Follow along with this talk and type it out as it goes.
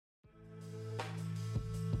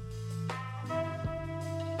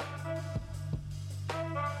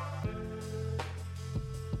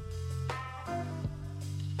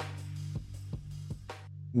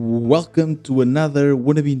Welcome to another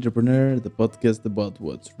Wannabe Entrepreneur, the podcast about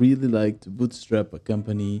what's really like to bootstrap a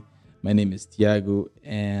company. My name is Tiago,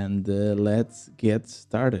 and let's get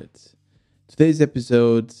started. Today's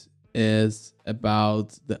episode is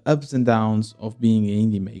about the ups and downs of being an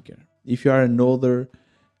indie maker. If you are an older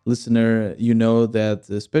listener, you know that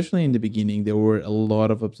especially in the beginning, there were a lot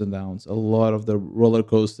of ups and downs, a lot of the roller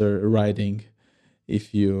coaster riding,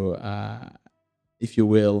 if you if you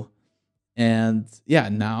will. And yeah,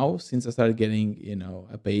 now since I started getting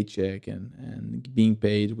a paycheck and being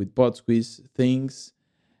paid with PodSqueeze, things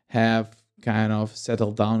have kind of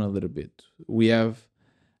settled down a little bit. We have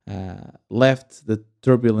left the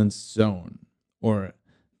turbulence zone, or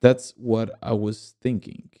that's what I was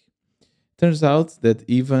thinking. Turns out that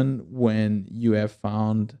even when you have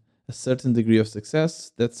found a certain degree of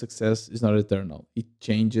success, that success is not eternal. It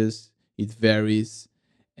changes, it varies,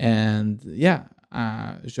 and yeah,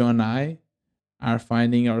 Joe and I are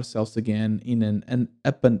finding ourselves again in an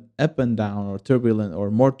up and down or turbulent or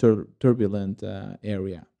more turbulent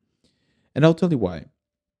area. And I'll tell you why.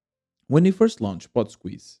 When we first launched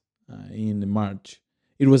PodSqueeze in March,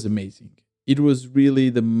 it was amazing. It was really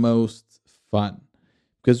the most fun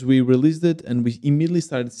because we released it and we immediately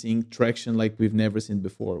started seeing traction like we've never seen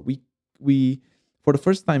before. We for the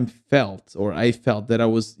first time felt, or I felt, that I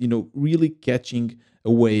was really catching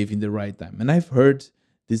a wave in the right time. And I've heard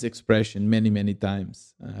this expression many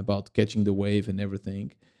times about catching the wave and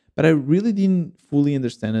everything, but I really didn't fully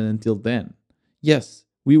understand it until then. Yes,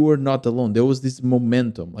 we were not alone. There was this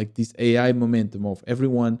momentum, like this AI momentum of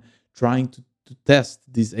everyone trying to test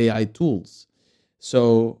these AI tools.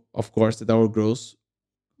 So of course that our growth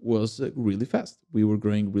was really fast. We were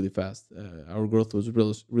growing really fast. Our growth was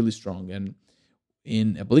really strong, and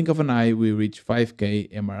in a blink of an eye, we reached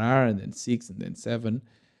 5K MRR, and then six, and then seven,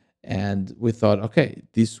 and we thought, okay,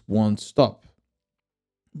 this won't stop.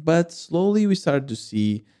 But slowly, we started to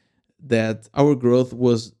see that our growth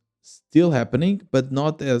was still happening, but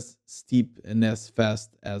not as steep and as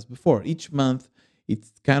fast as before. Each month, it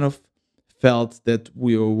kind of felt that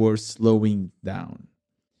we were slowing down.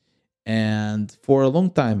 And for a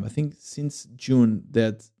long time, I think since June,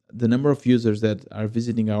 that the number of users that are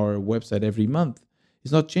visiting our website every month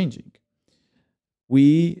is not changing.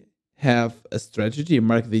 We have a strategy, a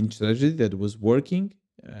marketing strategy that was working,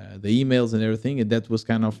 the emails and everything, and that was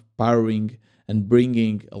kind of powering and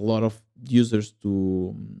bringing a lot of users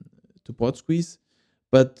to PodSqueeze.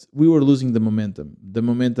 But we were losing the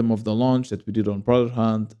momentum of the launch that we did on Product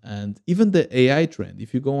Hunt, and even the AI trend.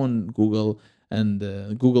 If you go on Google and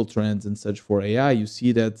Google Trends and search for AI, you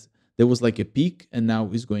see that there was like a peak and now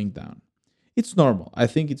it's going down. It's normal. I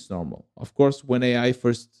think it's normal. Of course, when AI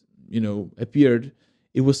first appeared,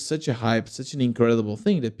 it was such a hype, such an incredible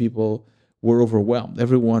thing that people were overwhelmed.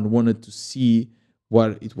 Everyone wanted to see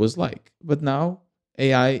what it was like. But now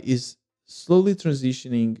AI is slowly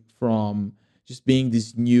transitioning from just being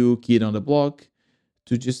this new kid on the block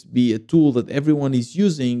to just be a tool that everyone is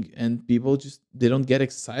using, and people just they don't get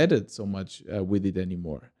excited so much with it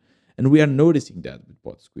anymore. And we are noticing that with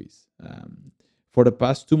PodSqueeze. For the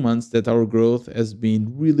past 2 months, that our growth has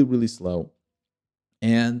been really slow,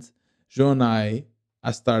 and Joe and I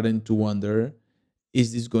are starting to wonder,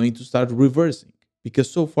 is this going to start reversing? Because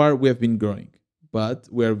so far we have been growing, but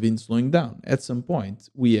we have been slowing down. At some point,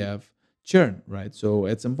 we have churn, right? So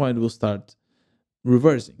at some point, we'll start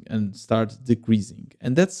reversing and start decreasing,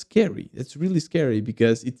 and that's scary. It's really scary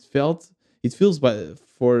because it feels uh,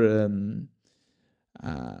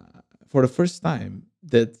 for the first time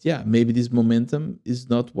that, yeah, maybe this momentum is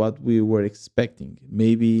not what we were expecting.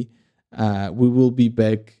 Maybe we will be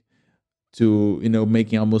back to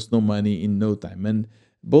making almost no money in no time. And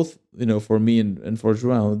both for me and for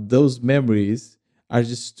João, those memories are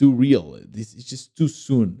just too real. This is just too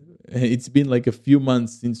soon. It's been like a few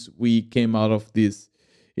months since we came out of this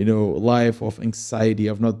life of anxiety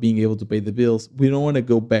of not being able to pay the bills. We don't want to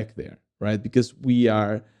go back there, right? Because we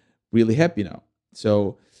are really happy now.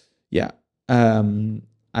 So yeah,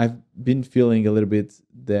 I've been feeling a little bit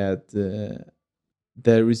that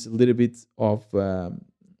there is a little bit of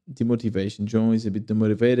demotivation. John is a bit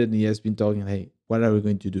demotivated, and he has been talking, hey, what are we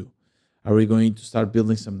going to do? Are we going to start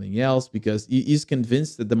building something else? Because he is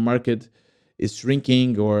convinced that the market is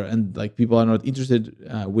shrinking, and like people are not interested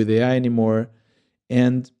with AI anymore.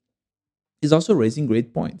 And is also raising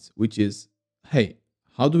great points, which is, hey,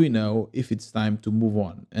 how do we know if it's time to move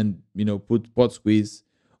on and put PodSqueeze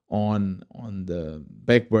on the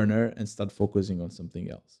back burner and start focusing on something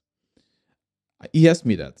else? He asked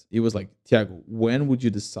me that. He was like, Tiago, when would you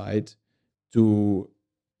decide to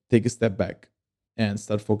take a step back and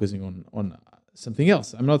start focusing on something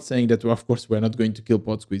else. I'm not saying that, of course, we're not going to kill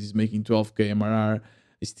PodSqueeze. It's making 12K MRR,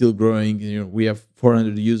 it's still growing. We have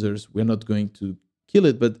 400 users. We're not going to kill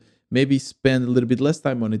it, but maybe spend a little bit less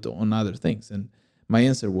time on it on other things. And my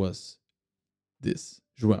answer was this,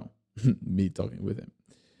 João, me talking with him.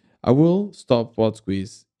 I will stop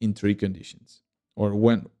PodSqueeze in three conditions, or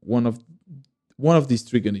when one of these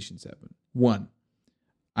three conditions happen. One,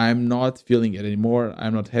 I'm not feeling it anymore.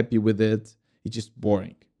 I'm not happy with it. It's just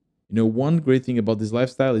boring. One great thing about this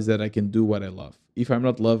lifestyle is that I can do what I love. If I'm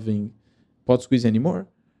not loving PodSqueeze anymore,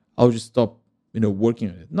 I'll just stop, working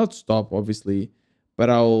on it. Not stop, obviously, but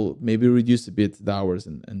I'll maybe reduce a bit the hours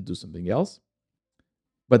and do something else.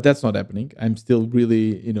 But that's not happening. I'm still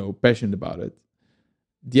really, passionate about it.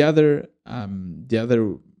 The other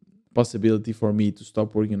possibility for me to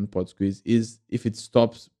stop working on PodSqueeze is if it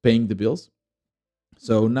stops paying the bills.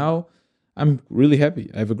 So now I'm really happy.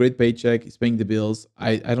 I have a great paycheck. It's paying the bills.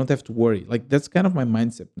 I don't have to worry. Like, that's kind of my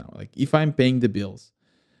mindset now. Like, if I'm paying the bills,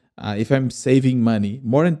 if I'm saving money,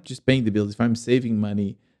 more than just paying the bills, if I'm saving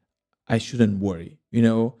money, I shouldn't worry.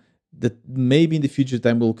 That maybe in the future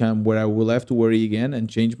time will come where I will have to worry again and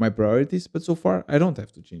change my priorities. But so far, I don't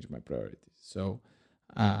have to change my priorities. So,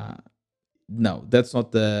 uh, no, that's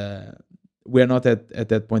not the. We're not at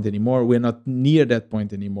that point anymore. We're not near that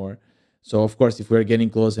point anymore. So of course, if we're getting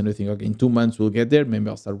close and we think, okay, in 2 months we'll get there, maybe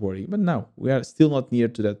I'll start worrying. But now we are still not near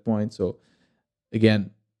to that point. So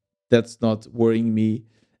again, that's not worrying me.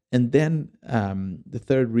 And then the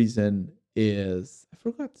third reason is I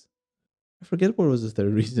forgot. I forget what was the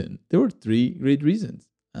third reason. There were three great reasons.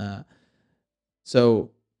 Uh,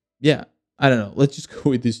 so yeah, I don't know. Let's just go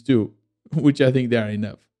with these two, which I think they are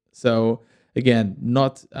enough. So again,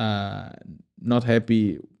 not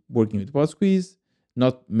happy working with PodSqueeze,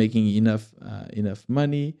 not making enough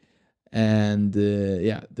money, and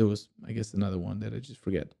yeah, there was, I guess, another one that I just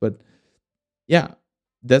forget. But yeah,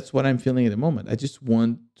 that's what I'm feeling at the moment. I just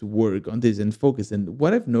want to work on this and focus. And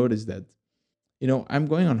what I've noticed that I'm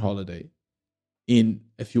going on holiday in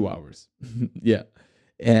a few hours. Yeah.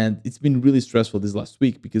 And it's been really stressful this last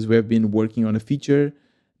week because we have been working on a feature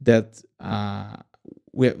that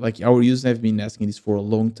like our users have been asking this for a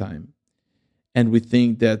long time. And we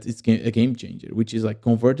think that it's a game changer, which is like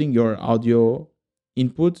converting your audio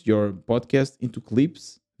input, your podcast, into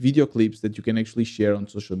clips, video clips that you can actually share on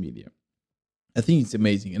social media. I think it's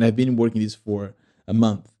amazing. And I've been working this for a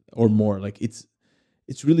month or more. Like, it's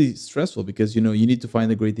really stressful because you need to find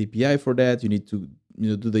a great API for that. You need to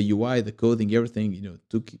do the UI, the coding, everything. It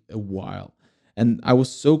took a while, and I was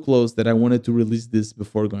so close that I wanted to release this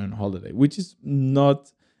before going on holiday, which is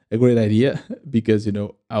not a great idea because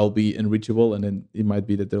I'll be unreachable, and then it might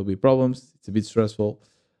be that there'll be problems. It's a bit stressful,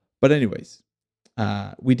 but anyways,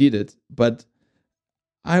 we did it. But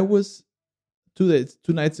I was 2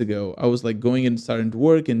 nights ago, I was like going and starting to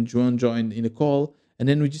work, and Joan joined in a call, and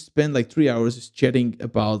then we just spent like 3 hours just chatting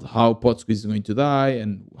about how PodSqueeze is going to die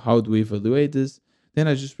and how do we evaluate this. Then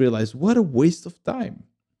I just realized what a waste of time.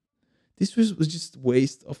 This was just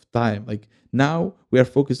waste of time. Like, now we are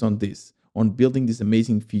focused on this, on building this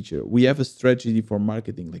amazing feature. We have a strategy for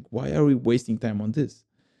marketing. Like, why are we wasting time on this?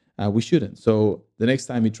 We shouldn't. So the next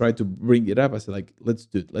time we try to bring it up, I said, like, let's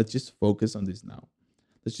do it. Let's just focus on this now.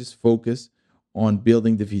 Let's just focus on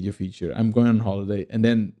building the video feature. I'm going on holiday, and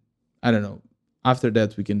then I don't know. After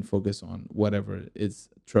that, we can focus on whatever is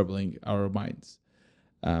troubling our minds.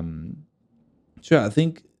 Um, sure, I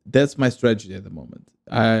think that's my strategy at the moment.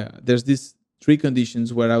 There's these three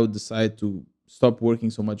conditions where I would decide to stop working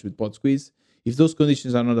so much with PodSqueeze. If those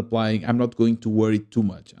conditions are not applying, I'm not going to worry too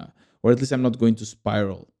much, or at least I'm not going to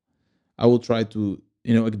spiral. I will try to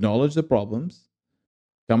acknowledge the problems,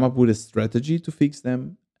 come up with a strategy to fix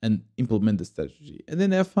them, and implement the strategy, and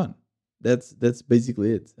then have fun. That's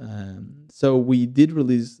basically it. So we did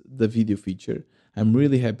release the video feature. I'm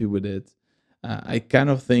really happy with it. I kind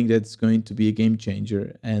of think that's going to be a game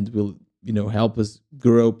changer and will help us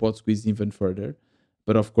grow PodSqueeze even further.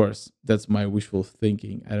 But of course, that's my wishful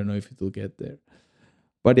thinking. I don't know if it will get there.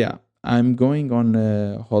 But yeah, I'm going on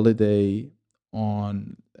a holiday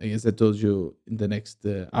on, I guess I told you, in the next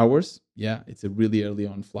hours. Yeah, it's a really early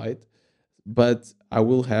on flight, but I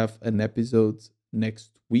will have an episode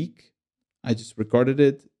next week. I just recorded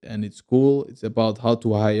it and it's cool. It's about how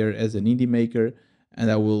to hire as an indie maker, and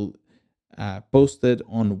I will post it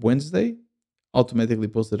on Wednesday. Automatically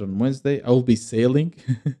posted on Wednesday. I will be sailing,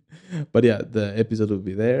 but yeah, the episode will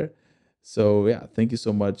be there. So yeah, thank you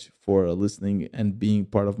so much for listening and being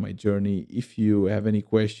part of my journey. If you have any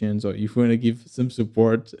questions or if you want to give some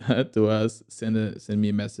support to us, send me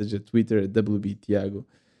a message at Twitter at WBTiago.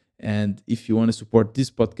 And if you want to support this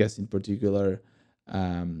podcast in particular,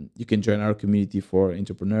 You can join our community for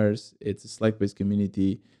entrepreneurs. It's a Slack-based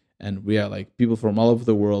community, and we are like people from all over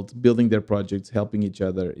the world building their projects, helping each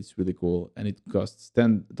other. It's really cool, and it costs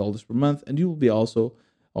 $10 per month, and you will be also,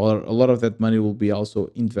 or a lot of that money will be also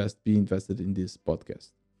be invested in this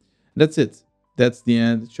podcast. That's it. That's the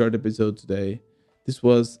end. Short episode today. This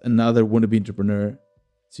was another wannabe entrepreneur.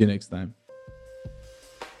 See you next time.